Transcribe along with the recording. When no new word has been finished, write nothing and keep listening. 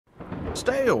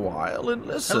Stay a while and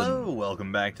listen. Hello,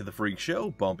 welcome back to the Freak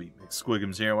Show. Bumpy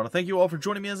McSquigums here. I want to thank you all for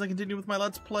joining me as I continue with my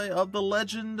Let's Play of The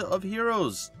Legend of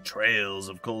Heroes, Trails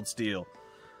of Cold Steel.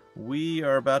 We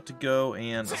are about to go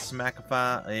and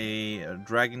smackify a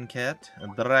dragon cat, a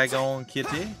dragon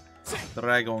kitty,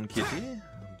 dragon kitty,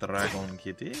 dragon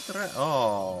kitty,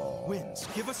 oh. Winds,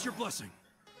 give us your blessing.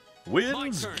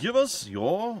 Winds, give us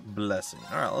your blessing.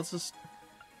 Alright, let's just...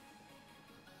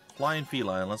 Flying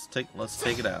feline, let's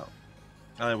take it out.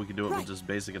 I think we can do it with just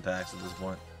basic attacks at this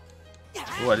point.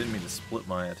 Oh, I didn't mean to split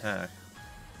my attack.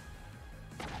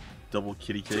 Double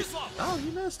kitty kick. Oh,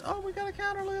 you missed. Oh, we got a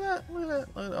counter. Look at that. Look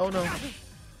at that. Oh, no.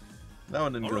 That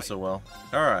one didn't go so well.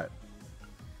 Alright.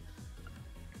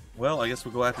 Well, I guess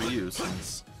we'll go after you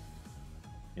since,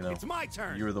 you know,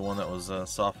 you were the one that was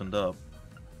softened up.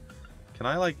 Can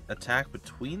I, like, attack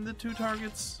between the two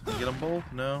targets and get them both?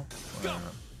 No?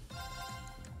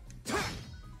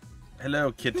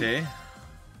 Hello, kitty.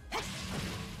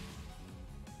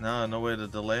 No way to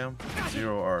delay him?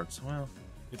 Zero arts. Well,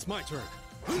 it's my turn.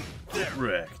 Get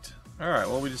wrecked. Alright,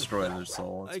 well, we destroyed their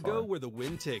soul. I go where the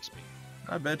wind takes me.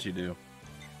 I bet you do.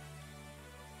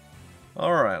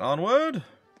 Alright, onward.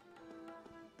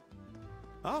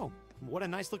 Oh, what a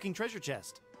nice looking treasure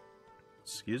chest.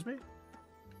 Excuse me?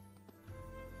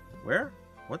 Where?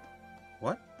 What?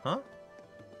 What? Huh?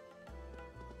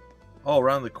 Oh,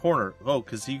 around the corner. Oh,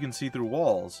 because you can see through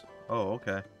walls. Oh,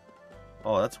 okay.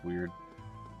 Oh, that's weird.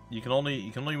 You can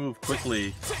only move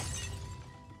quickly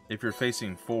if you're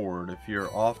facing forward. If you're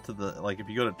off to the, like, if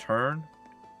you go to turn,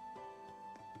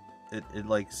 it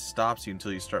like stops you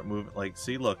until you start moving. Like,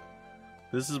 see, look,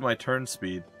 this is my turn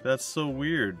speed. That's so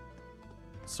weird.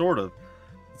 Sort of.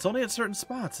 It's only at certain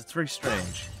spots. It's very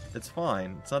strange. It's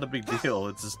fine. It's not a big deal.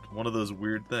 It's just one of those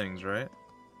weird things, right?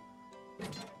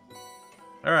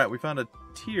 Alright, we found a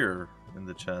tear in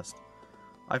the chest.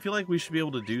 I feel like we should be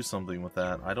able to do something with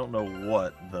that. I don't know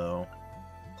what, though.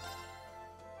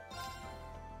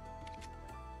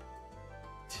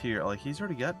 Tear. Like, he's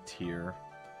already got tear.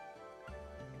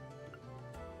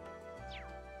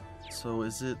 So,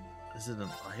 is it an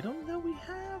item that we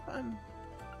have?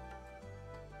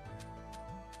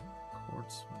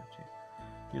 Quartz.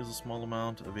 Heals a small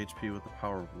amount of HP with the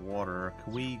power of water.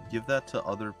 Can we give that to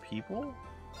other people?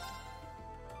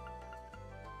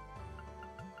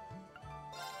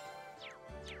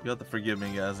 You have to forgive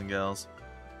me, guys and gals.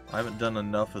 I haven't done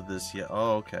enough of this yet.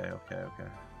 Oh, okay.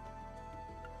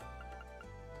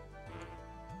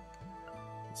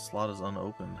 The slot is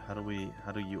unopened. How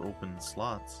do you open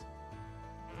slots?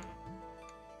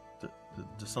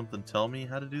 Does something tell me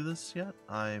how to do this yet?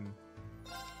 I'm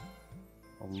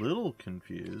a little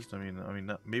confused. I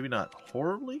mean, maybe not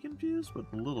horribly confused, but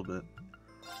a little bit.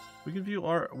 We can view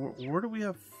our... Where do we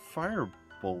have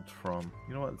Firebolt from?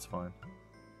 You know what? It's fine.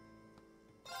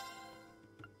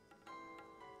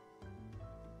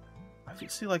 I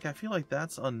feel like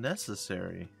that's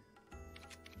unnecessary.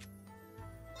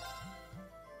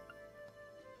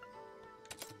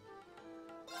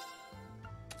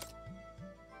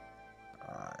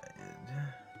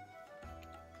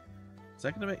 Is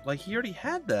that gonna make... Like, he already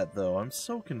had that, though. I'm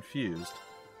so confused.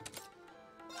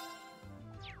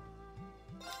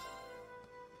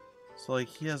 So, like,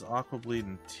 he has Aqua Bleed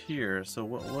and Tear. So,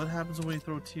 what happens when we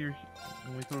throw Tear...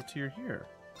 here?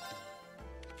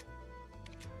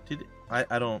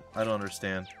 I don't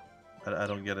understand. I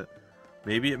don't get it.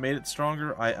 Maybe it made it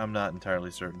stronger? I'm not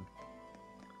entirely certain.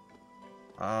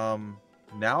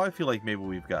 Now I feel like maybe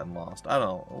we've gotten lost. I don't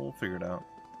know. We'll figure it out.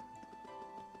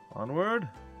 Onward.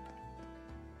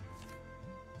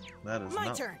 That is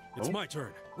my turn. It's my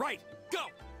turn. Right, go.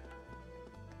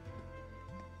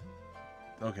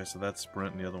 Okay, so that's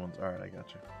sprint and the other one's... Alright, I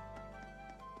got you.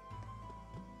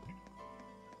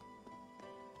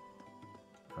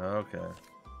 Okay.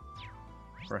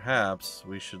 Perhaps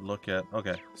we should look at...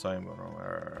 Okay, so I am going wrong.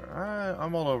 Alright,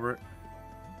 I'm all over it.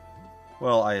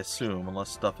 Well, I assume, unless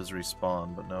stuff is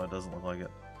respawned, but no, it doesn't look like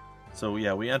it. So,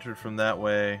 yeah, we entered from that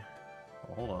way.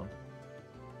 Oh, hold on.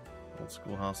 Old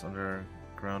schoolhouse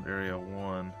underground area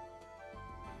 1.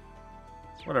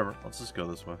 Whatever, let's just go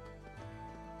this way.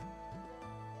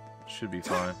 Should be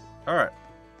fine. Alright,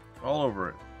 all over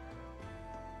it.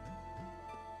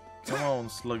 Come on,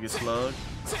 sluggy slug.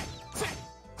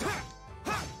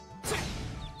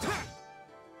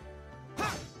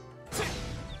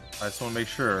 I just want to make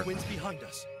sure. Wind's behind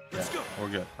us. Yeah, we're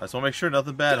good. I just want to make sure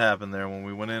nothing bad happened there when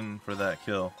we went in for that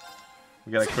kill.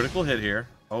 We got a critical hit here.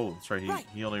 Oh, that's right.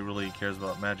 He only really cares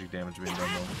about magic damage being done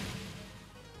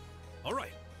though. All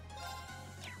right.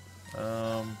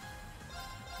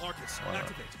 Arcus,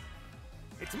 activate.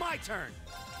 It's my turn.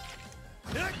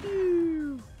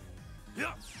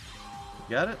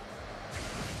 got it?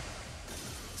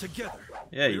 Together.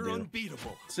 Yeah, you we're do.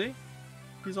 unbeatable. See?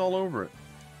 He's all over it.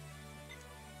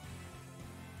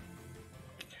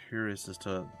 Curious as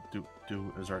to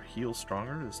is our heal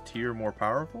stronger? Is Tyr more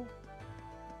powerful?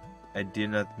 I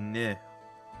did not know.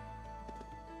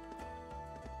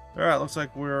 Alright, looks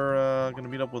like we're gonna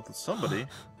meet up with somebody.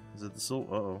 Is it the soul?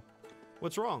 Uh-oh.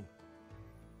 What's wrong?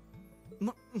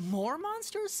 More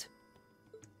monsters?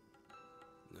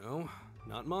 No,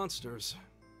 not monsters.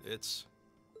 It's...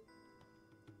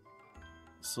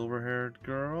 Silver-haired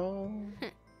girl?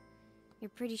 You're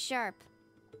pretty sharp.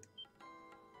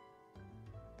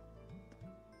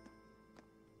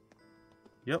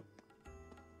 Yep.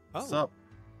 Oh. What's up?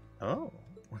 Oh.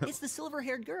 It's the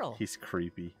silver-haired girl. He's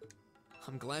creepy.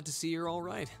 I'm glad to see you're all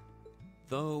right.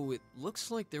 Though it looks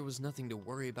like there was nothing to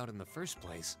worry about in the first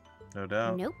place. No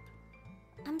doubt. Nope.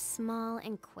 I'm small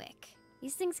and quick.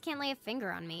 These things can't lay a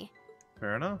finger on me.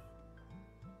 Fair enough.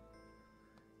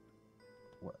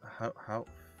 What, how?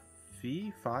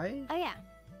 Fi? Oh yeah.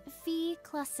 Fee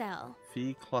Clausel.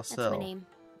 Fi That's my Clausel. name.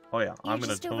 Oh yeah, You're I'm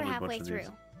gonna just over totally halfway butcher through. these.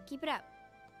 Keep it up.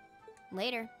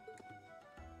 Later.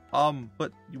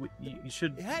 But you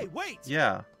should. Hey, wait!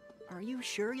 Yeah. Are you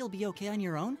sure you'll be okay on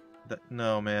your own?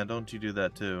 No, man, don't you do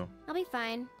that too. I'll be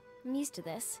fine. I'm used to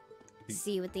this.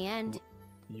 See you at the end.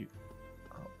 You.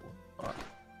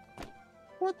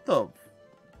 What the?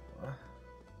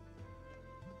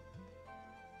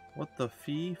 What the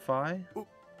fee? Fi?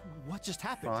 What just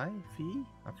happened? Fi? Fee?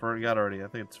 I forgot already. I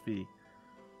think it's fee.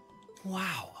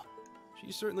 Wow.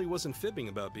 She certainly wasn't fibbing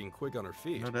about being quick on her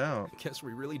feet. No doubt. Guess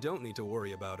we really don't need to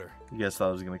worry about her. You guys thought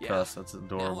I was gonna Yeah. cuss. That's Now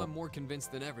adorable. I'm more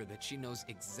convinced than ever that she knows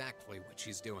exactly what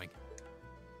she's doing.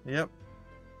 Yep.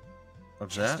 Of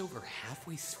Just that, over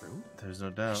halfway through? there's no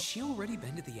Has doubt. she already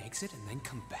been to the exit and then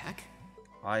come back?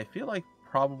 I feel like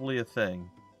probably a thing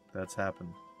that's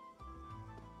happened.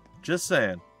 Just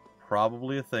saying.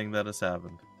 Probably a thing that has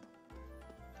happened.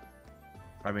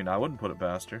 I mean, I wouldn't put it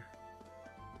past her.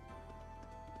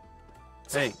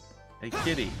 Hey,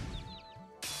 kitty.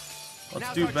 Let's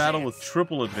Now's do our battle chance. with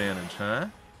triple advantage, huh?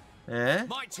 Eh?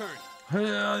 My turn.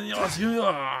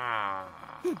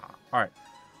 Alright.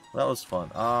 That was fun.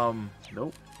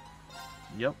 Nope.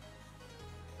 Yep.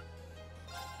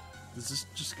 Is this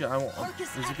just gonna... Arcus,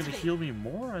 Is it gonna activate. heal me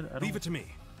more? I Leave it to me.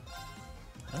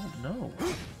 don't know.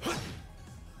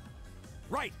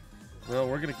 Right. Well,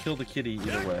 we're gonna kill the kitty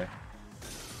either way.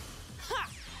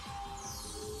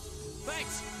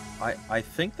 Thanks. I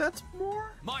think that's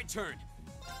more? My turn.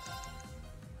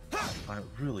 I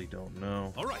really don't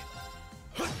know. All right.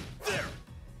 There.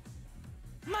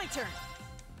 My turn.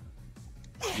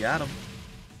 Got him.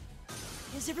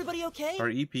 Is everybody okay? Our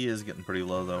EP is getting pretty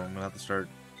low though. I'm gonna have to start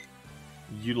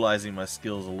utilizing my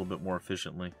skills a little bit more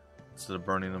efficiently instead of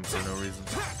burning them for no reason.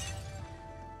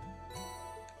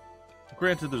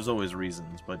 Granted, there's always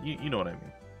reasons, but you know what I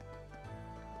mean.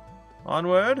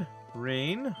 Onward,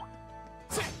 rain.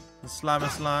 The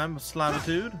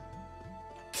slimitude.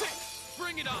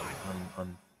 Bring it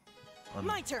on.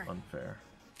 My turn. Unfair.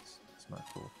 It's not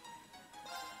cool.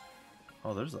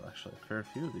 Oh, there's actually a fair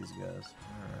few of these guys.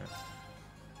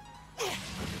 Alright.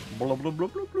 Blah, blah, blah,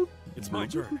 blah, blah. It's my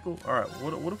turn. Alright,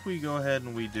 what if we go ahead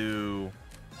and we do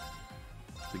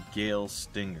the Gale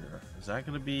Stinger? Is that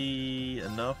going to be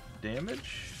enough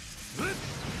damage?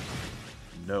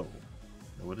 No.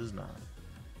 No, it is not.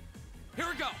 Here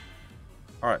we go.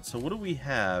 Alright, so what do we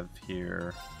have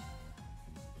here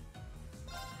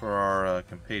for our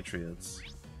compatriots?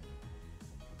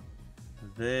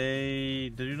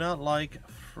 They do not like...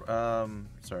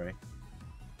 sorry.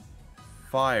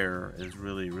 Fire is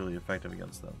really, really effective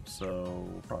against them, so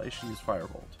probably should use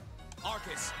Firebolt.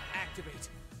 Arcus, activate.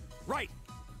 Right.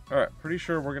 Alright, pretty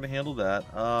sure we're going to handle that.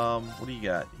 What do you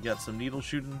got? You got some needle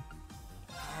shooting?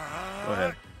 Go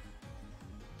ahead.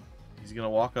 He's going to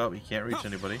walk up. He can't reach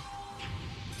anybody.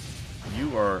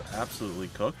 You are absolutely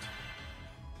cooked.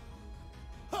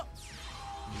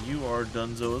 You are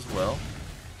donezo as well.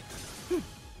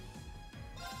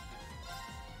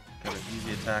 Got an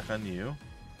easy attack on you,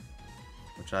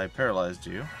 which I paralyzed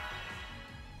you.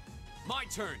 My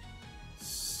turn.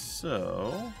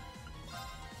 So,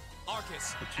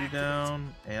 Arcus, put you activate.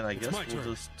 down, and I It's guess my we'll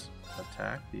turn. just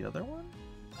attack the other one?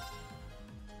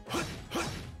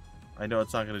 I know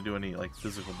it's not going to do any, like,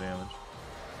 physical damage.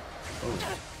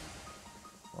 Oh.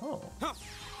 Oh. Huh.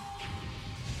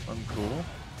 Uncool.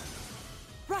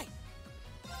 Right.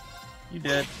 You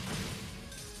dead.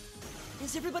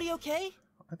 Is everybody okay?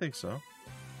 I think so.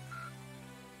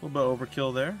 A little bit of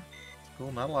overkill there. It's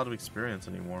cool. Not a lot of experience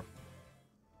anymore.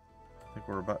 I think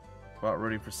we're about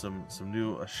ready for some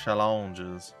new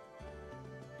challenges.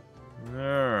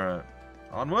 Alright.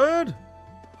 Onward!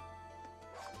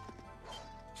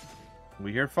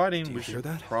 We hear fighting. Do you We hear should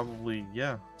that? probably,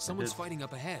 yeah. Someone's fighting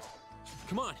up ahead.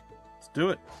 Come on. Let's do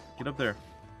it. Get up there.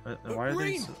 Why are they?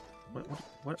 Green! What?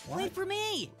 Why? Wait for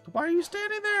me! Why are you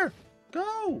standing there?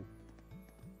 Go!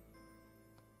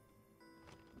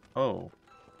 Oh.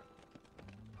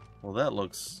 Well, that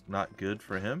looks not good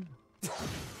for him.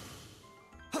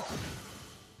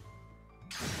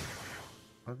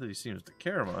 Not that he seems to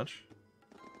care much.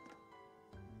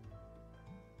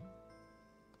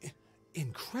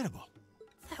 Incredible.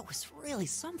 That was really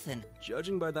something.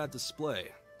 Judging by that display,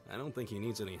 I don't think he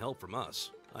needs any help from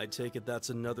us. I take it that's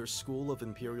another school of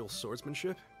Imperial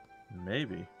swordsmanship?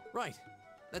 Maybe. Right.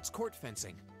 That's court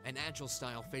fencing, an agile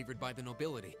style favored by the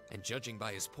nobility. And judging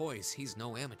by his poise, he's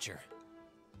no amateur.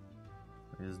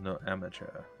 He is no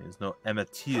amateur. He is no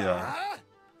amateur.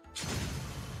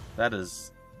 That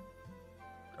is...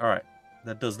 Alright.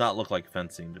 That does not look like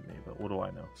fencing to me, but what do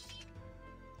I know?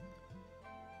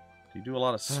 Do you do a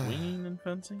lot of swinging in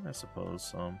fencing? I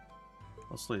suppose.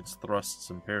 Mostly it's thrusts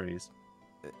and parries.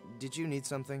 Did you need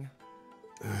something?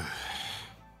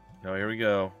 Oh, here we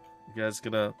go. You guys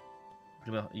gonna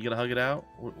hug it out?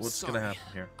 What's Sorry, gonna happen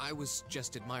here? I was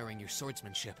just admiring your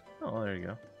swordsmanship. Oh, there you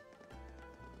go.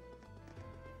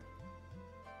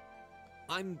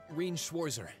 I'm Reen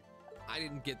Schwarzer. I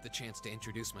didn't get the chance to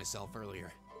introduce myself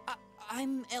earlier.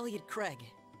 I'm Elliot Craig.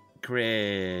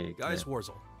 Craig. Guys,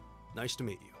 Warzel, nice to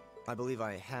meet you. I believe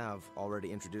I have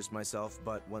already introduced myself,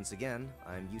 but once again,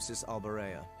 I'm Jusis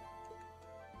Alberea.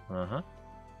 Uh-huh.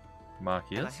 And I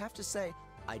Machias. have to say,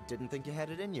 I didn't think you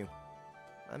had it in you.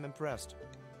 I'm impressed.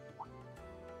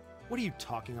 What are you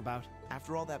talking about?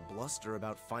 After all that bluster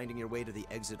about finding your way to the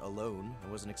exit alone,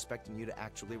 I wasn't expecting you to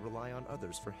actually rely on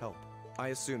others for help. I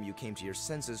assume you came to your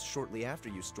senses shortly after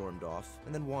you stormed off,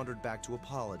 and then wandered back to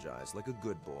apologize like a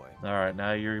good boy. Alright,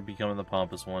 now you're becoming the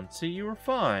pompous one. See, you were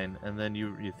fine, and then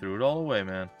you threw it all away,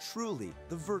 man. Truly,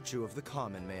 the virtue of the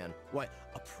common man. Why,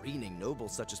 a preening noble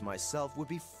such as myself would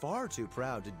be far too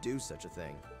proud to do such a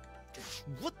thing.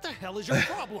 What the hell is your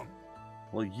problem?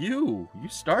 Well, you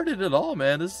started it all,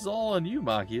 man. This is all on you,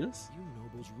 Machias. You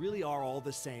nobles really are all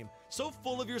the same. So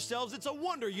full of yourselves, it's a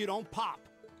wonder you don't pop.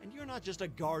 And you're not just a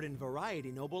garden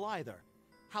variety noble either.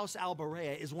 House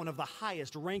Alberea is one of the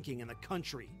highest ranking in the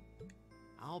country.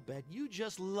 I'll bet you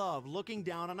just love looking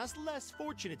down on us less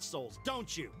fortunate souls,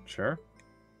 don't you? Sure.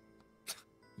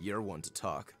 You're one to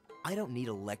talk. I don't need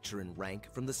a lecture in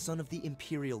rank from the son of the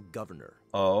Imperial Governor.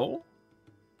 Oh?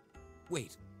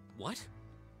 Wait, what?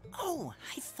 Oh,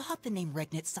 I thought the name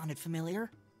Regnitz sounded familiar.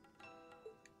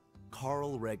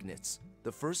 Karl Regnitz,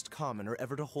 the first commoner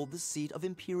ever to hold the seat of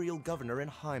Imperial Governor in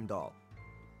Heimdall.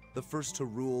 The first to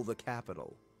rule the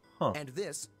capital. Huh. And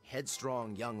this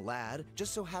headstrong young lad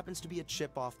just so happens to be a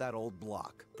chip off that old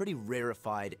block. Pretty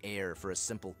rarefied air for a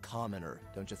simple commoner,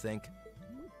 don't you think?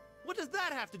 What does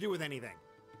that have to do with anything?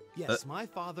 Yes, my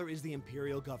father is the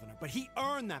Imperial Governor, but he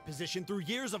earned that position through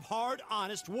years of hard,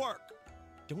 honest work.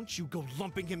 Don't you go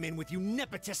lumping him in with you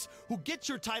nepotists who get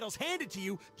your titles handed to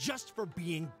you just for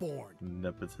being born.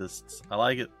 Nepotists. I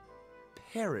like it.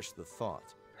 Perish the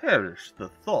thought. Perish the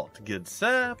thought, good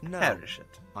sir. No. Perish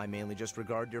it. I mainly just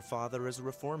regard your father as a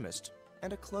reformist,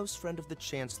 and a close friend of the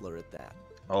Chancellor at that.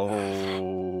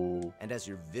 Oh. And as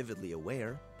you're vividly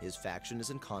aware, his faction is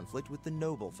in conflict with the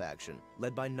noble faction,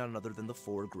 led by none other than the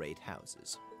four great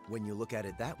houses. When you look at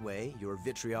it that way, your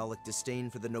vitriolic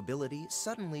disdain for the nobility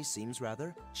suddenly seems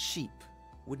rather cheap,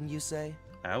 wouldn't you say?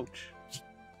 Ouch.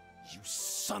 You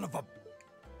son of a...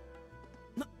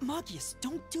 Machias,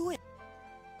 don't do it.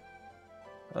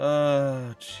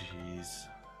 Jeez.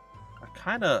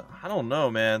 I don't know,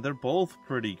 man. They're both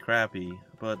pretty crappy,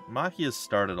 but Machias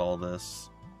started all this.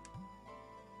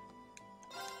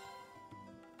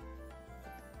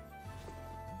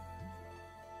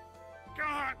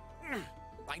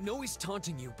 I know he's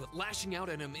taunting you, but lashing out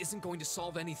at him isn't going to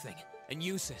solve anything. And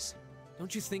Jusis,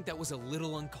 don't you think that was a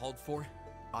little uncalled for?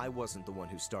 I wasn't the one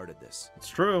who started this. It's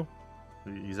true.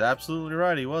 He's absolutely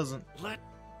right, he wasn't. Let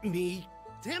me...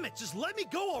 Damn it, just let me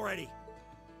go already!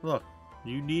 Look,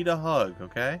 you need a hug,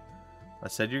 okay? I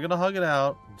said you're gonna hug it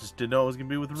out, just didn't know it was gonna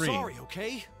be with Reen. Sorry,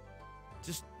 okay?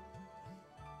 Just...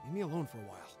 leave me alone for a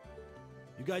while.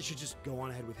 You guys should just go on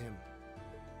ahead with him.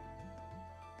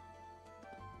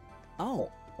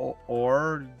 Oh,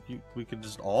 Or we could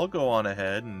just all go on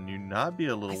ahead and you not be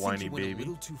a little I think whiny you went baby. a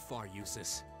little too far,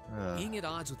 Jusis. Being at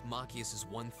odds with Machias is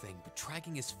one thing, but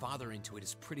dragging his father into it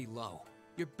is pretty low.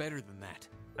 You're better than that.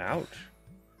 Ouch.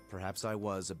 Perhaps I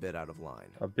was a bit out of line.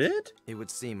 A bit? It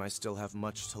would seem I still have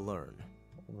much to learn.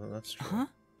 Well, that's true. huh?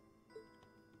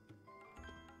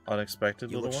 unexpected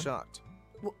You little look one. shocked.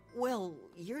 Well,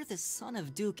 you're the son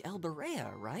of Duke Elbarea,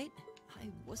 right? I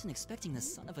wasn't expecting the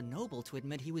son of a noble to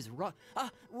admit he was wrong.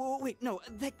 Wait, no,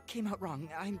 that came out wrong.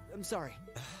 I'm sorry.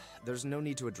 There's no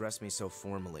need to address me so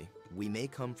formally. We may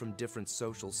come from different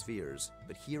social spheres,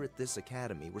 but here at this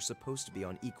academy, we're supposed to be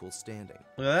on equal standing.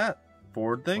 Look at that.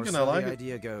 Forward thinking, Or so I like the it.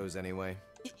 idea goes, anyway.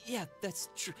 Yeah, that's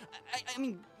true. I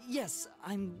mean, yes,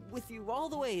 I'm with you all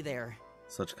the way there.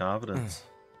 Such confidence.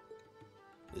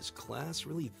 Is class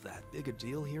really that big a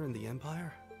deal here in the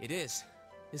Empire? It is.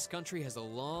 This country has a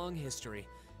long history,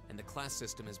 and the class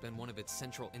system has been one of its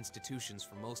central institutions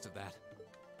for most of that.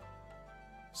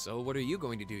 So what are you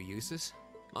going to do, Jusis?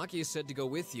 Machias said to go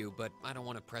with you, but I don't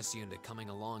want to press you into coming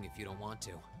along if you don't want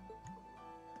to.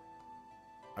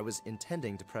 I was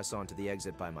intending to press on to the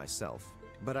exit by myself,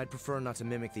 but I'd prefer not to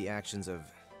mimic the actions of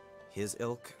his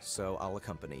ilk, so I'll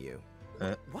accompany you.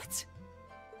 What?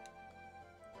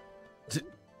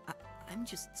 I'm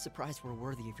just surprised we're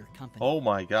worthy of your company. Oh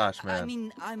my gosh, man. I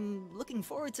mean, I'm looking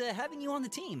forward to having you on the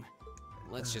team.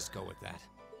 Let's just go with that.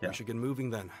 Yeah. We should get moving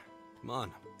then. Come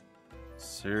on.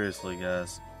 Seriously,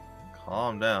 guys.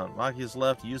 Calm down. Machias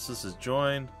left. Jusis has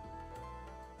joined.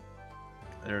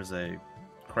 There's a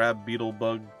crab beetle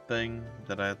bug thing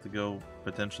that I have to go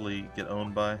potentially get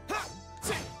owned by.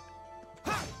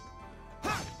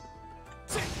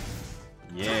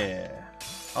 Yeah.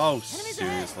 Oh,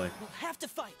 seriously. We'll have to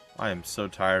fight. I am so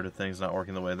tired of things not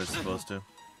working the way they're supposed to.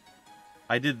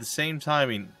 I did the same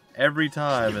timing every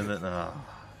time, and then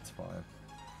it's fine.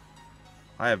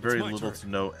 I have very little to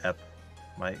no ep.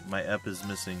 My ep is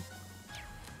missing.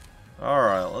 All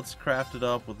right, let's craft it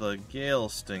up with a Gale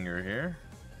Stinger here.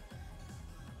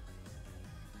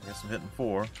 I guess I'm hitting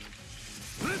 4,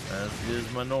 as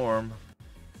is my norm.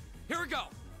 Here we go.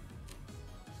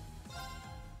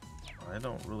 I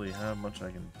don't really have much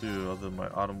I can do other than my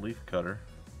Autumn Leaf Cutter.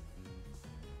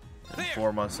 Hitting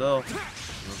 4 myself.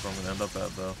 That's where I'm gonna end up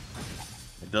at, though.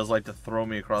 It does like to throw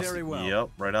me across. Very well. Yep,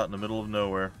 right out in the middle of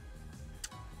nowhere.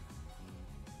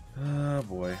 Oh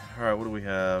boy. All right, what do we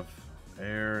have?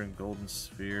 Air and golden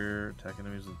sphere. Attack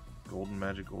enemies with golden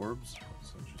magic orbs.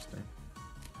 That's interesting.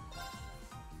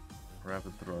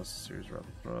 Rapid thrust. Series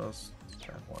rapid thrust.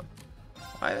 Attack 1.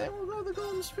 I think we'll go with the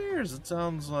golden spheres. It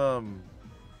sounds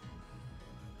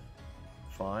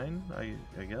fine.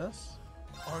 I guess.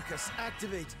 Arcus,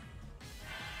 activate!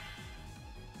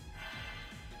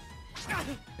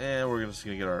 And we're just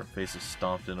gonna get our faces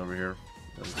stomped in over here.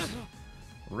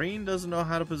 Reen doesn't know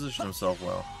how to position himself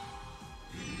well.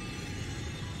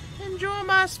 Enjoy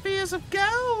my spheres of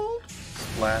gold!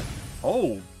 Splat.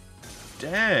 Oh,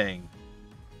 dang.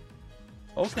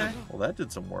 Okay, well that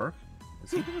did some work.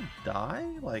 Is he gonna die?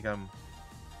 Like,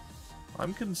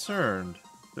 I'm concerned.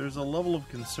 There's a level of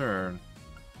concern.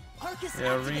 Arcus,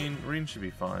 Yeah, activate. Reen should be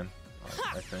fine.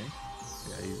 I think.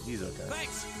 Yeah, he's okay.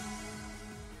 Thanks.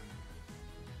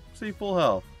 See, full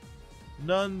health.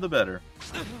 None the better.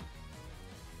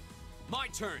 My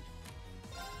turn.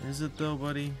 Is it though,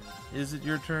 buddy? Is it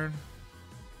your turn?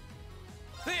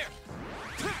 There.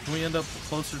 Can we end up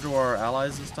closer to our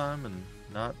allies this time and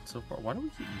not so far? Why do we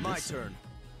keep My missing? turn.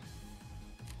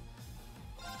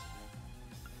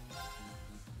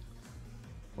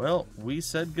 Well, we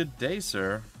said good day,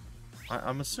 sir.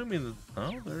 I'm assuming that.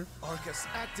 Oh, there. Arcus,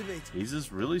 activate! He's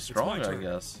just really strong, I turn.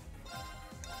 guess.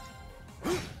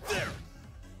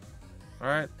 All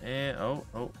right, and oh,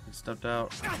 he stepped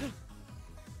out.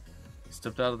 He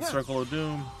stepped out of the circle of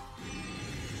doom.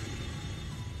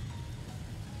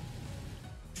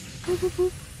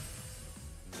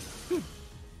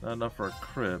 Not enough for a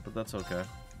crit, but that's okay.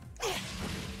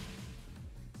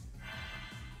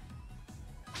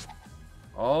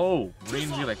 Oh,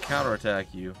 Reen's gonna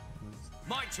counterattack you.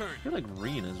 My turn. I feel like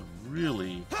Reen is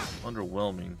really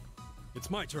underwhelming. It's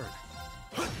my turn.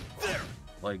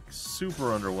 Like, super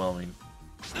underwhelming.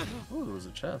 Oh, there was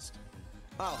a chest.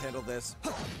 I'll handle this.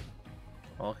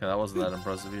 Okay, that wasn't that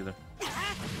impressive either.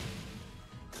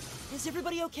 Is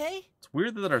everybody okay? It's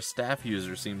weird that our staff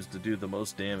user seems to do the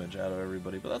most damage out of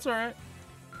everybody, but that's alright.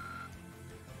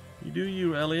 You do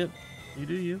you, Elliot. You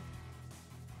do you.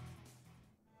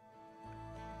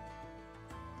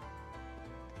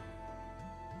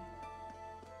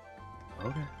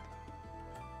 Okay.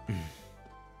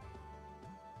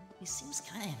 He seems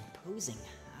kind of imposing.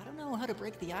 I don't know how to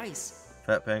break the ice.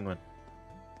 Fat penguin.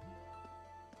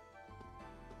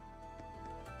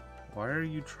 Why are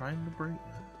you trying to break?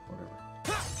 Whatever.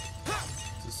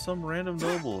 It's just some random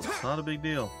noble. It's not a big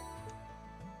deal.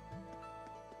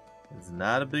 It's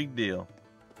not a big deal.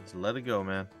 Just let it go,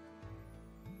 man.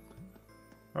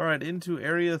 Alright, into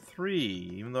Area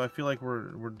 3. Even though I feel like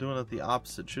we're doing it the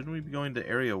opposite. Shouldn't we be going to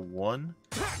Area 1?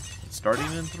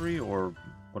 Starting in 3, or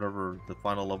whatever the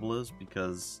final level is?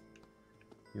 Because,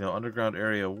 you know, Underground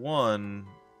Area 1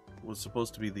 was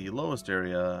supposed to be the lowest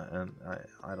area, and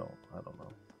I don't know.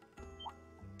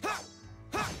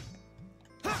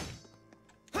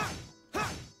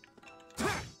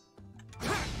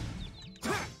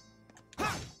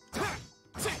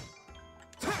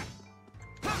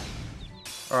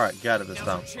 Alright, got it this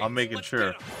time. I'm making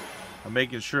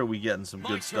sure we getting some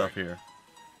good stuff here.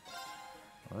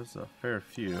 Well, there's a fair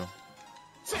few.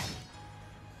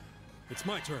 It's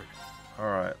my turn.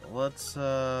 Alright, let's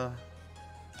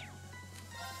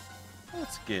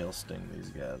Gale Sting these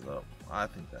guys up. I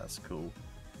think that's cool.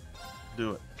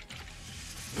 Do it.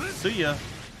 See ya.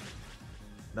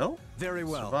 No? Very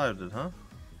well. Survived it, huh?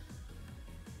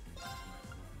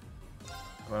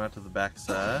 Going out to the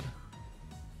backside.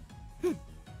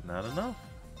 Not enough.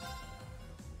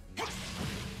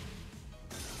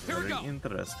 Very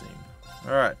interesting.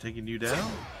 Alright, taking you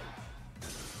down.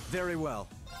 Very well.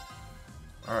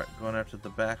 Alright, going after the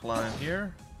back line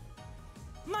here.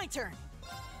 My turn.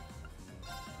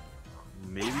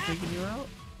 Maybe taking you out?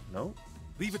 Nope.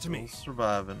 Leave it to me. Still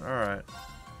surviving. Alright.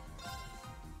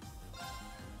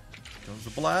 Comes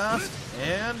the blast,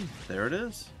 and there it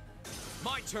is.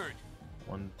 My turn.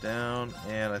 One down,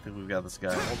 and I think we've got this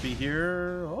guy. Won't be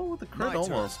here. Oh, with a crit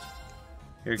almost.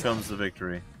 Here comes the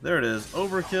victory. There it is.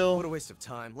 Overkill. What a waste of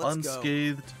time. Let's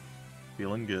unscathed. Go.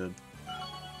 Feeling good.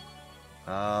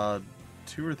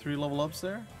 2 or 3 level ups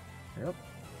there. Yep.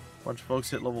 Bunch of folks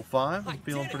hit level 5. I'm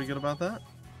feeling pretty good about that.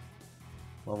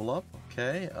 Level up.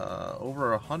 Okay.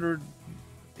 Over 100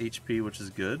 HP, which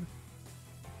is good.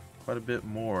 Quite a bit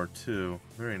more, too.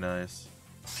 Very nice.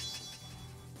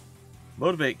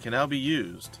 Motivate can now be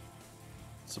used.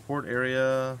 Support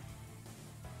area.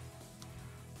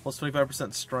 Plus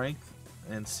 25% strength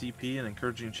and CP, and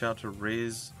encouraging shout to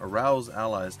arouse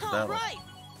allies to battle. Right.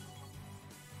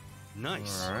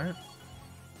 Nice. Alright.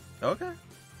 Okay.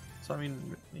 So, I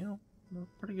mean, you know,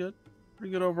 pretty good.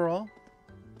 Pretty good overall.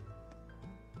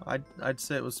 I'd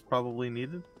say it was probably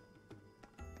needed.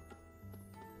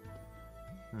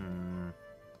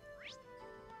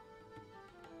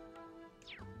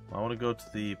 I want to go to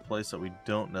the place that we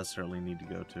don't necessarily need to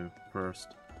go to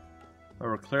first.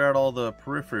 However, clear out all the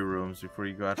periphery rooms before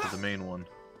you go after the main one.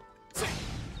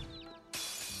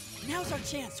 Now's our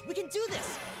chance. We can do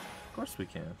this. Of course we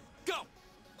can. Go.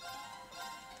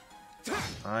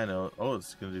 I know. Oh,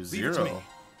 it's going to do Leave it to me. 0.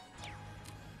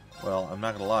 Well, I'm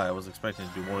not going to lie. I was expecting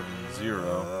to do more than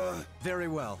 0. Very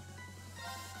well.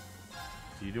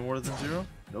 Do you do more than 0?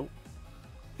 Nope.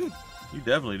 You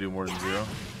definitely do more than 0.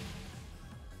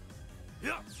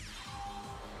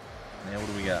 Now what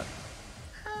do we got?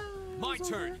 My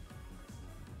turn.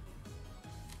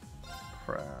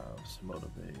 Crafts,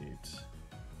 motivate.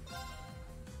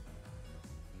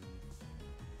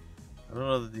 I don't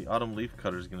know that the autumn leaf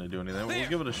cutter is going to do anything. We'll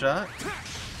give it a shot.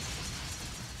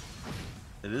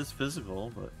 It is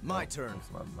physical, but my turn.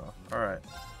 It's not enough. All right.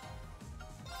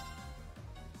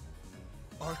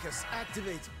 Arcus,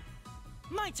 activate.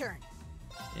 My turn.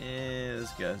 Yeah,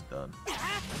 this guy's done.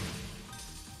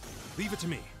 Leave it to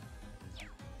me.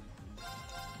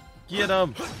 Get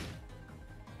him!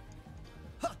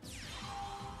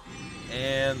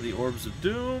 And the Orbs of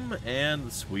Doom, and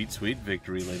the sweet, sweet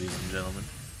victory, ladies and gentlemen.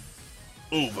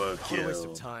 Overkill. What a waste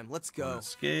of time. Let's go.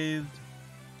 Unscathed.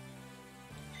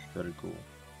 Very cool.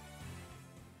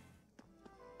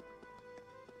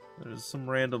 There's some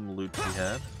random loot we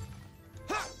had.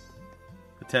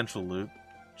 Potential loot.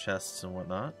 Chests and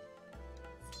whatnot.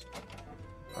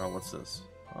 Oh, what's this?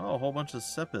 Oh, a whole bunch of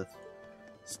Sepith.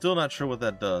 Still not sure what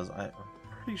that does. I'm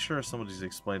pretty sure somebody's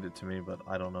explained it to me, but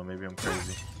I don't know. Maybe I'm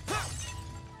crazy.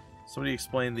 Somebody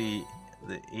explained the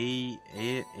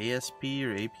ASP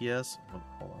or APS. Oh,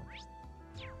 hold on.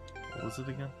 What was it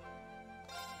again?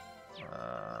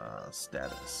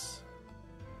 Status.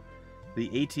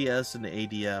 The ATS and the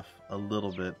ADF a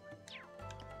little bit.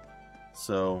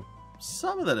 So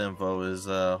some of that info is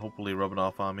hopefully rubbing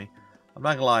off on me. I'm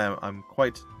not gonna lie, I'm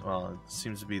quite, well, it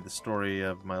seems to be the story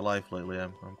of my life lately.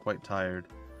 I'm quite tired.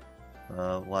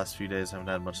 The last few days I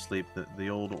haven't had much sleep. The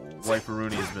old wife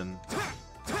Rooney has been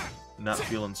not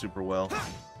feeling super well.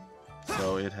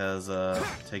 So it has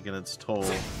taken its toll,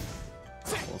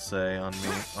 we'll say, on me.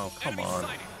 Oh, come on.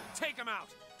 Take him out.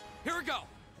 Here we go.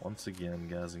 Once again,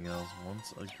 guys and gals,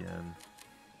 once again.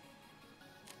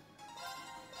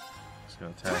 Just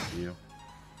gonna attack you.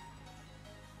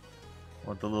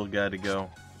 Want the little guy to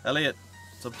go. Elliot,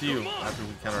 it's up to you after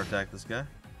we counterattack this guy.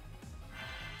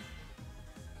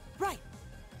 Right.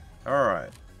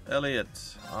 Alright.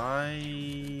 Elliot,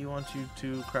 I want you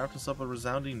to craft us up a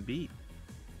resounding beat.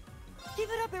 Give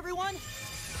it up, everyone!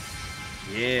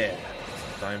 Yeah.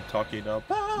 I'm talking about...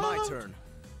 My turn.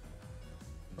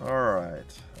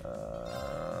 Alright.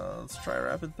 Let's try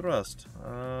rapid thrust.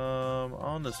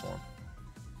 On this one.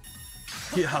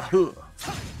 Yeah.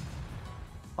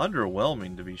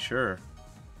 Underwhelming, to be sure.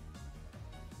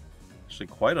 Actually,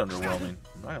 quite underwhelming.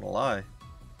 I'm not gonna lie.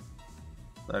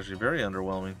 It's actually very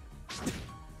underwhelming.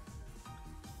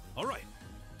 All right.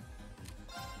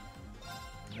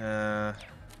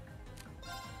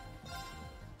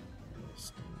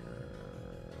 It's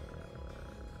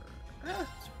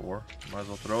 4. Might as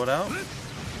well throw it out.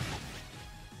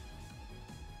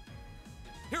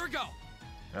 Here we go.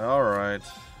 Alright.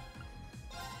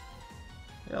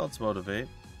 Yeah, let's motivate.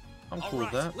 I'm cool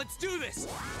with that. Let's do this.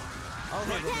 I'll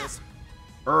handle this.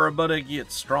 Everybody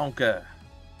get stronger.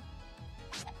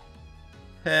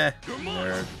 Heh,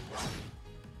 nerd.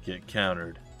 Get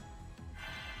countered.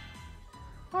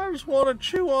 I just want to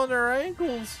chew on their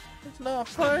ankles. It's not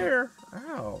fair.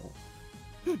 Ow.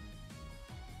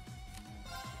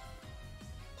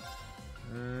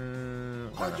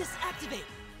 Argus, activate!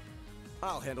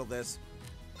 I'll handle this.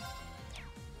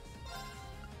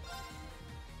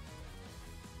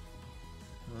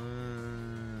 I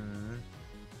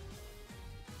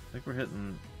think we're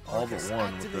hitting all but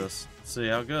one with this. Let's see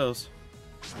how it goes.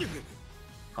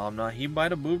 He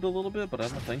might have moved a little bit, but I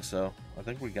don't think so. I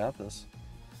think we got this.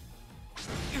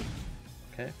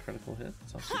 Okay, critical hit.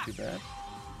 Sounds not too bad.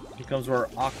 Here comes our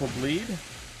Aqua Bleed.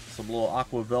 Some little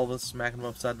Aqua Velvet smacking him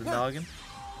upside the noggin.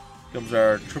 Here comes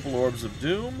our Triple Orbs of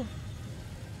Doom.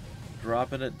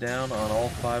 Dropping it down on all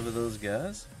 5 of those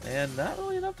guys. And not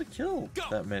really enough to kill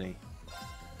that many.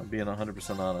 I'm being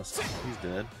 100% honest. He's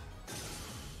dead.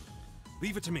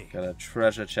 Leave it to me. Got a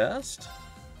treasure chest.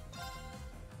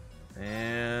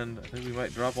 And I think we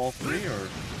might drop all 3 or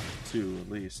 2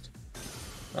 at least.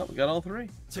 Oh, we got all 3.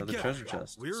 Another treasure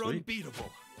chest. We're Sweet. unbeatable.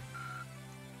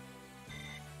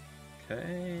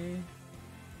 Okay.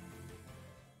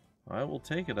 I will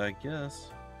take it, I guess.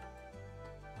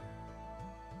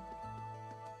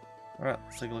 Alright,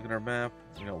 let's take a look at our map.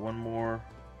 We got one more.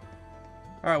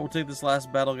 Alright, we'll take this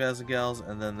last battle, guys and gals,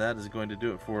 and then that is going to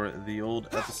do it for the old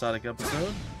episodic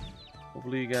episode.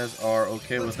 Hopefully you guys are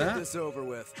okay with that. Get this over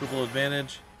with. Triple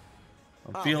advantage.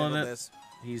 I'm I'll feeling handle it. this.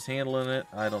 He's handling it.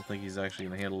 I don't think he's actually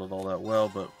going to handle it all that well,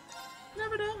 but you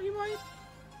never know, he might.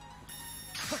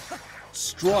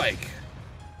 Strike!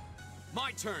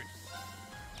 My turn.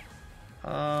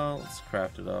 Let's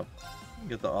craft it up.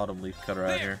 Get the autumn leaf cutter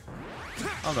out here.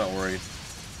 I'm not worried.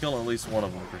 Kill at least one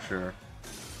of them for sure.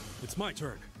 It's my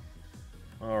turn.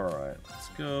 Alright, let's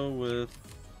go with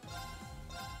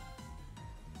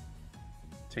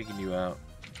taking you out.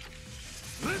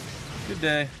 Good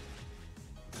day.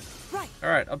 Right.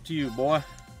 Alright, up to you, boy.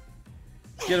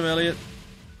 Get him, Elliot.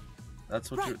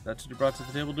 That's what you brought to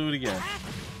the table. Do it again.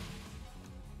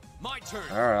 My turn.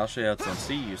 Alright, I'll show you how it's done.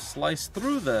 See, you slice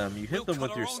through them, you hit them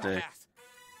with your stick,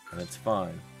 and it's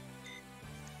fine.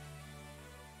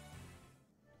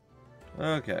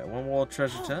 Okay, one more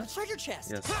treasure chest. Treasure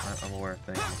chest. Yes, I'm aware.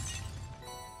 Thank you.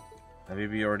 I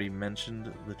maybe already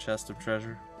mentioned the chest of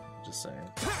treasure. Just saying.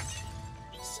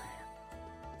 Just saying.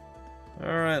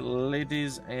 Alright,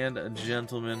 ladies and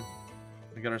gentlemen.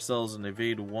 We got ourselves an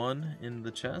evade 1 in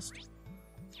the chest.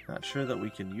 Not sure that we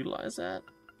can utilize that.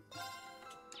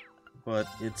 But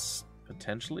it's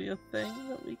potentially a thing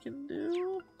that we can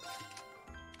do.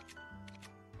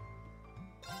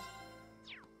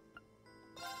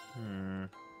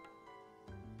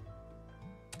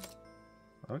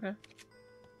 Okay.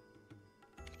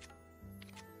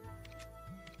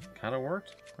 Kind of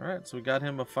worked. Alright, so we got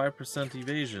him a 5%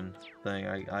 evasion thing.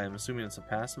 I am assuming it's a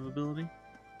passive ability.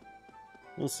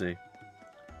 We'll see.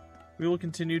 We will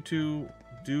continue to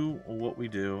do what we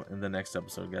do in the next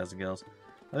episode, guys and gals.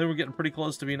 I think we're getting pretty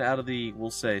close to being out of the, we'll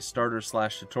say,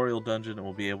 starter/tutorial dungeon, and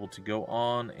we'll be able to go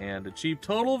on and achieve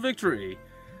total victory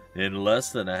in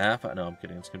less than a half hour. No, I'm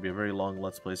kidding. It's going to be a very long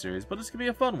Let's Play series, but it's going to be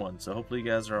a fun one, so hopefully you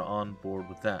guys are on board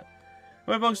with that.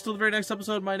 Alright, folks, till the very next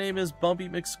episode, my name is Bumpy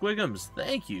McSquigums.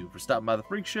 Thank you for stopping by the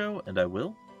Freak Show, and I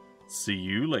will see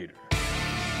you later.